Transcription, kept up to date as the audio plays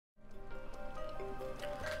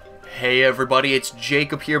Hey everybody, it's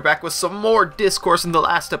Jacob here, back with some more Dyscourse. In the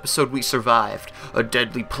last episode we survived a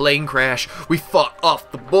deadly plane crash. We fought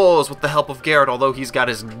off the bulls with the help of Garrett, although he's got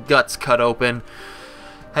his guts cut open.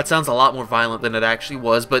 That sounds a lot more violent than it actually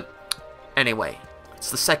was, but anyway, it's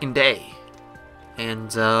the second day. And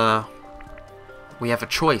we have a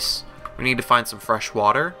choice. We need to find some fresh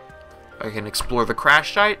water. I can explore the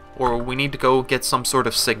crash site, or we need to go get some sort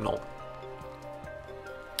of signal.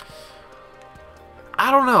 I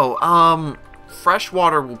don't know, fresh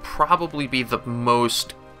water will probably be the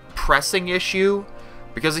most pressing issue,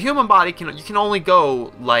 because the human body you can only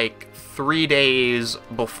go like 3 days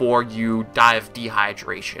before you die of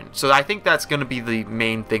dehydration. So I think that's going to be the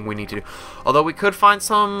main thing we need to do. Although we could find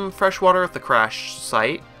some fresh water at the crash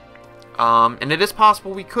site, and it is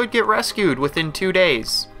possible we could get rescued within 2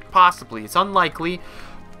 days. Possibly. It's unlikely,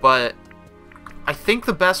 but I think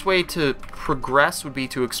the best way to progress would be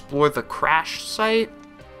to explore the crash site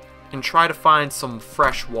and try to find some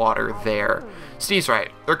fresh water there. Steve's right.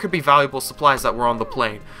 There could be valuable supplies that were on the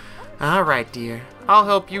plane. Alright, dear. I'll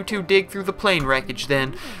help you two dig through the plane wreckage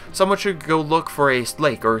then. Someone should go look for a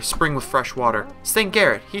lake or a spring with fresh water. Think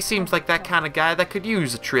Garrett. He seems like that kind of guy that could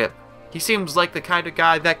use a trip.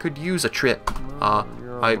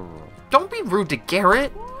 Don't be rude to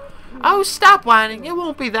Garrett. Oh, stop whining. It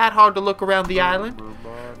won't be that hard to look around the island.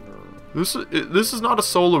 This is not a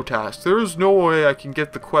solo task. There is no way I can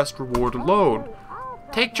get the quest reward alone.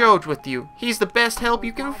 Take George with you. He's the best help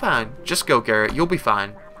you can find. Just go, Garrett. You'll be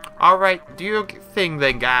fine. Alright, do your thing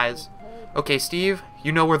then, guys. Okay, Steve,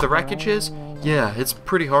 you know where the wreckage is? Yeah, it's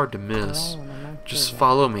pretty hard to miss. Just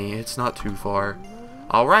follow me. It's not too far.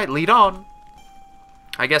 Alright, lead on.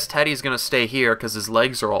 I guess Teddy's gonna stay here because his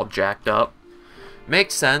legs are all jacked up.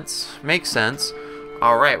 Makes sense. Makes sense.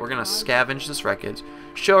 Alright, we're gonna scavenge this wreckage.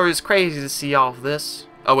 Sure is crazy to see all of this.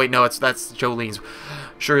 Oh wait, no, that's Jolene's.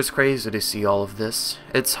 Sure is crazy to see all of this.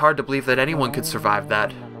 It's hard to believe that anyone could survive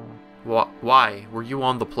that. Why? Were you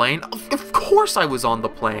on the plane? Of course I was on the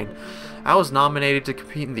plane. I was nominated to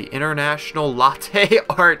compete in the International Latte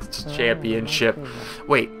Art Championship.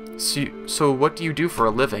 Wait, so what do you do for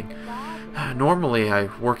a living? Normally I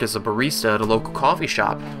work as a barista at a local coffee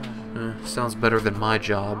shop. Sounds better than my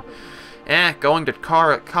job. Going to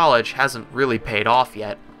college hasn't really paid off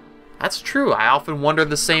yet. That's true, I often wonder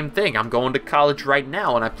the same thing. I'm going to college right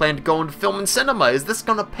now, and I plan to go into film and cinema. Is this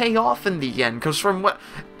gonna pay off in the end? Because from what...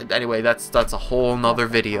 Anyway, that's a whole nother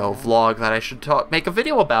vlog that I should make a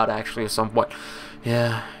video about, actually, at some point.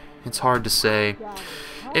 Yeah, it's hard to say.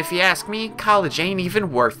 If you ask me, college ain't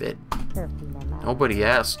even worth it. Nobody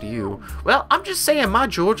asked you. Well, I'm just saying my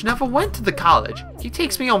George never went to the college. He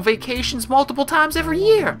takes me on vacations multiple times every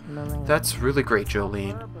year. That's really great,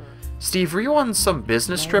 Jolene. Steve, were you on some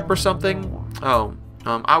business trip or something? Oh,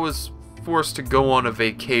 I was forced to go on a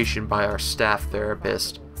vacation by our staff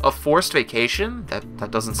therapist. A forced vacation? That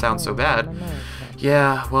doesn't sound so bad.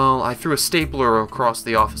 Yeah, well, I threw a stapler across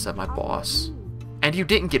the office at my boss. And you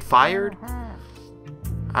didn't get fired?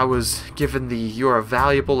 I was given the "you're a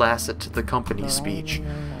valuable asset to the company" speech.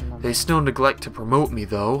 They still neglect to promote me,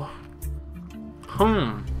 though.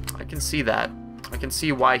 I can see that. I can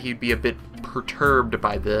see why he'd be a bit perturbed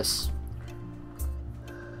by this.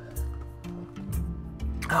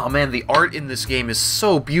 Oh man, the art in this game is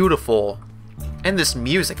so beautiful. And this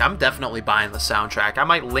music, I'm definitely buying the soundtrack. I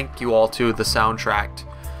might link you all to the soundtrack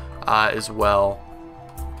as well.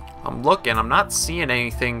 I'm looking, I'm not seeing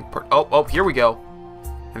anything. Oh, here we go.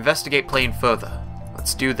 Investigate plane further.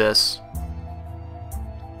 Let's do this.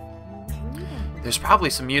 There's probably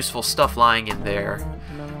some useful stuff lying in there.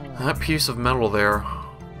 That piece of metal there.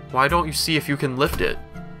 Why don't you see if you can lift it?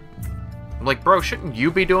 I'm like, bro, shouldn't you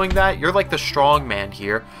be doing that? You're like the strong man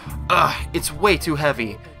here. Ugh, it's way too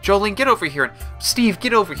heavy. Jolene, get over here. Steve,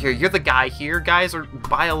 get over here. You're the guy here. Guys are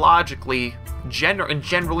biologically,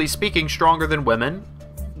 generally speaking, stronger than women.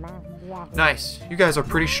 Nice. You guys are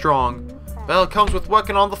pretty strong. Well, it comes with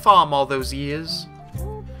working on the farm all those years.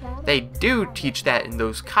 They do teach that in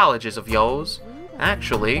those colleges of yours,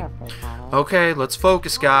 actually. Okay, let's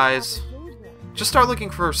focus, guys. Just start looking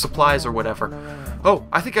for supplies or whatever. Oh,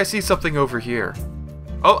 I think I see something over here.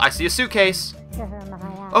 Oh, I see a suitcase.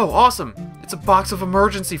 Oh, awesome. It's a box of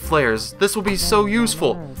emergency flares. This will be so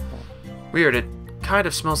useful. Weird, it kind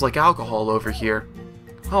of smells like alcohol over here.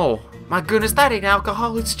 Oh, my goodness, that ain't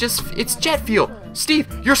alcohol. It's jet fuel.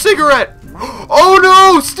 Steve, your cigarette! Oh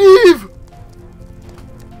no, Steve!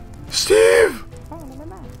 Steve!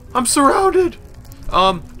 I'm surrounded!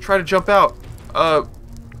 Try to jump out.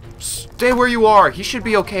 Stay where you are. He should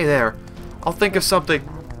be okay there. I'll think of something.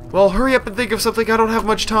 Well, hurry up and think of something. I don't have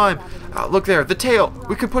much time. Look there, the tail.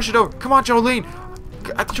 We can push it over. Come on, Jolene.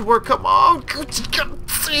 Got your work, come on! Gotta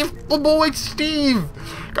save my boy Steve!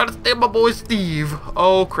 Gotta save my boy Steve!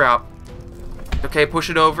 Oh, crap. Okay, push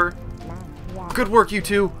it over. Good work, you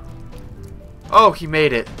two! Oh, he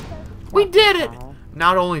made it. We did it!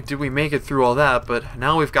 Not only did we make it through all that, but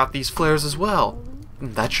now we've got these flares as well.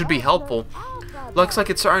 That should be helpful. Looks like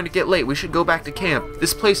it's starting to get late. We should go back to camp.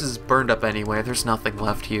 This place is burned up anyway. There's nothing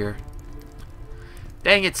left here.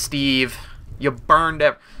 Dang it, Steve. You burned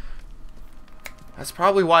it. That's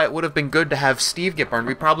probably why it would have been good to have Steve get burned.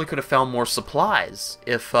 We probably could have found more supplies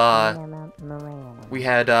if we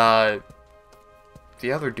had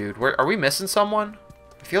the other dude. Where are we missing someone?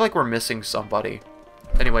 I feel like we're missing somebody.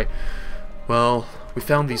 Anyway, well, we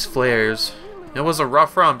found these flares. It was a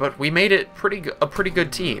rough run, but we made it a pretty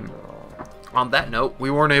good team. On that note,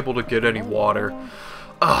 we weren't able to get any water.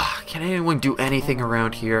 Ugh, can anyone do anything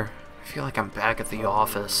around here? I feel like I'm back at the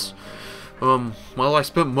office. Well, I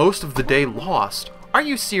spent most of the day lost. Are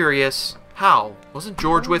you serious? How? Wasn't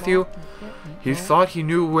George with you? He thought he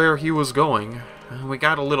knew where he was going. We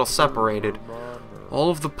got a little separated. All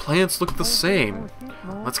of the plants look the same.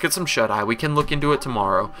 Let's get some shut-eye. We can look into it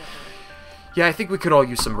tomorrow. Yeah, I think we could all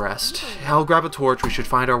use some rest. I'll grab a torch. We should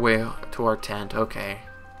find our way to our tent. Okay.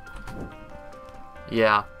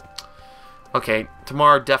 Yeah. Okay,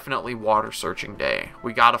 tomorrow definitely water searching day.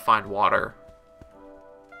 We gotta find water.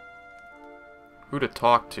 Who to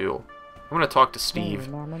talk to? I'm gonna talk to Steve.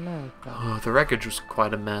 Oh, the wreckage was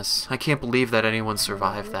quite a mess. I can't believe that anyone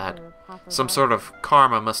survived that. Some sort of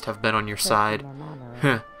karma must have been on your side.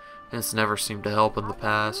 Heh, it's never seemed to help in the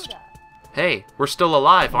past. Hey, we're still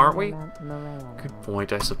alive, aren't we? Good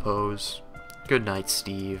point, I suppose. Good night,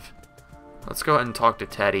 Steve. Let's go ahead and talk to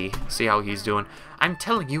Teddy, see how he's doing. I'm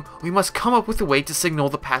telling you, we must come up with a way to signal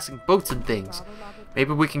the passing boats and things.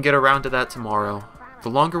 Maybe we can get around to that tomorrow. The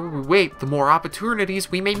longer we wait, the more opportunities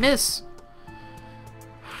we may miss.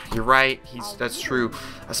 You're right, that's true.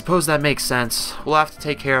 I suppose that makes sense. We'll have to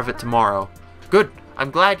take care of it tomorrow. Good, I'm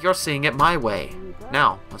glad you're seeing it my way.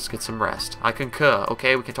 Now, let's get some rest. I concur.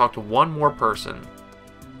 Okay, we can talk to one more person.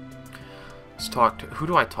 Let's talk to... Who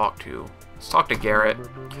do I talk to? Let's talk to Garrett.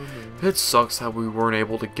 It sucks that we weren't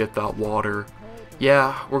able to get that water.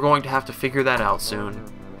 Yeah, we're going to have to figure that out soon.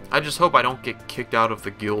 I just hope I don't get kicked out of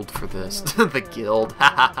the guild for this. The guild.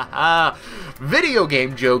 Ha ha ha ha. Video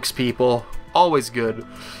game jokes, people. Always good.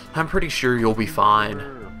 I'm pretty sure you'll be fine.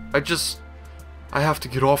 I have to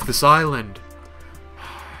get off this island.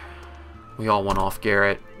 We all went off,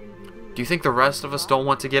 Garrett. Do you think the rest of us don't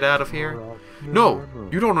want to get out of here? No,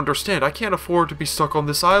 you don't understand. I can't afford to be stuck on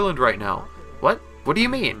this island right now. What? What do you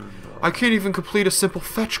mean? I can't even complete a simple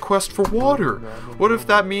fetch quest for water. What if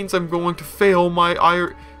that means I'm going to fail my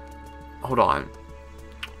Hold on.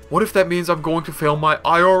 What if that means I'm going to fail my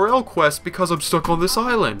IRL quest because I'm stuck on this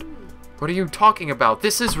island? What are you talking about?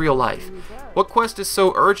 This is real life. What quest is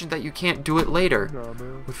so urgent that you can't do it later?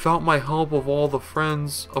 Without my help of all my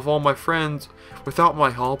friends, without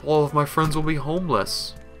my help, all of my friends will be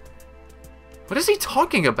homeless. What is he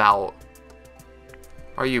talking about?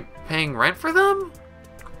 Are you paying rent for them?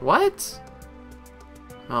 What?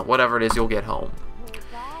 Whatever it is, you'll get home.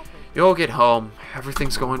 You'll get home.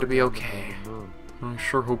 Everything's going to be okay. I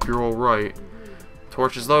sure hope you're alright.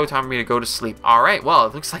 Torch is low, time for me to go to sleep. Alright, well,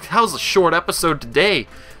 it looks like that was a short episode today.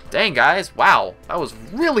 Dang, guys. Wow, that was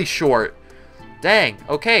really short. Dang,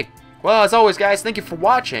 okay. Well, as always, guys, thank you for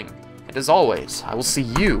watching. And as always, I will see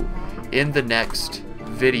you in the next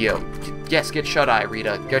video. Yes, get shut-eye,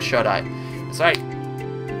 Rita. Get shut-eye. That's right.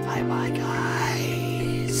 Bye-bye, guys.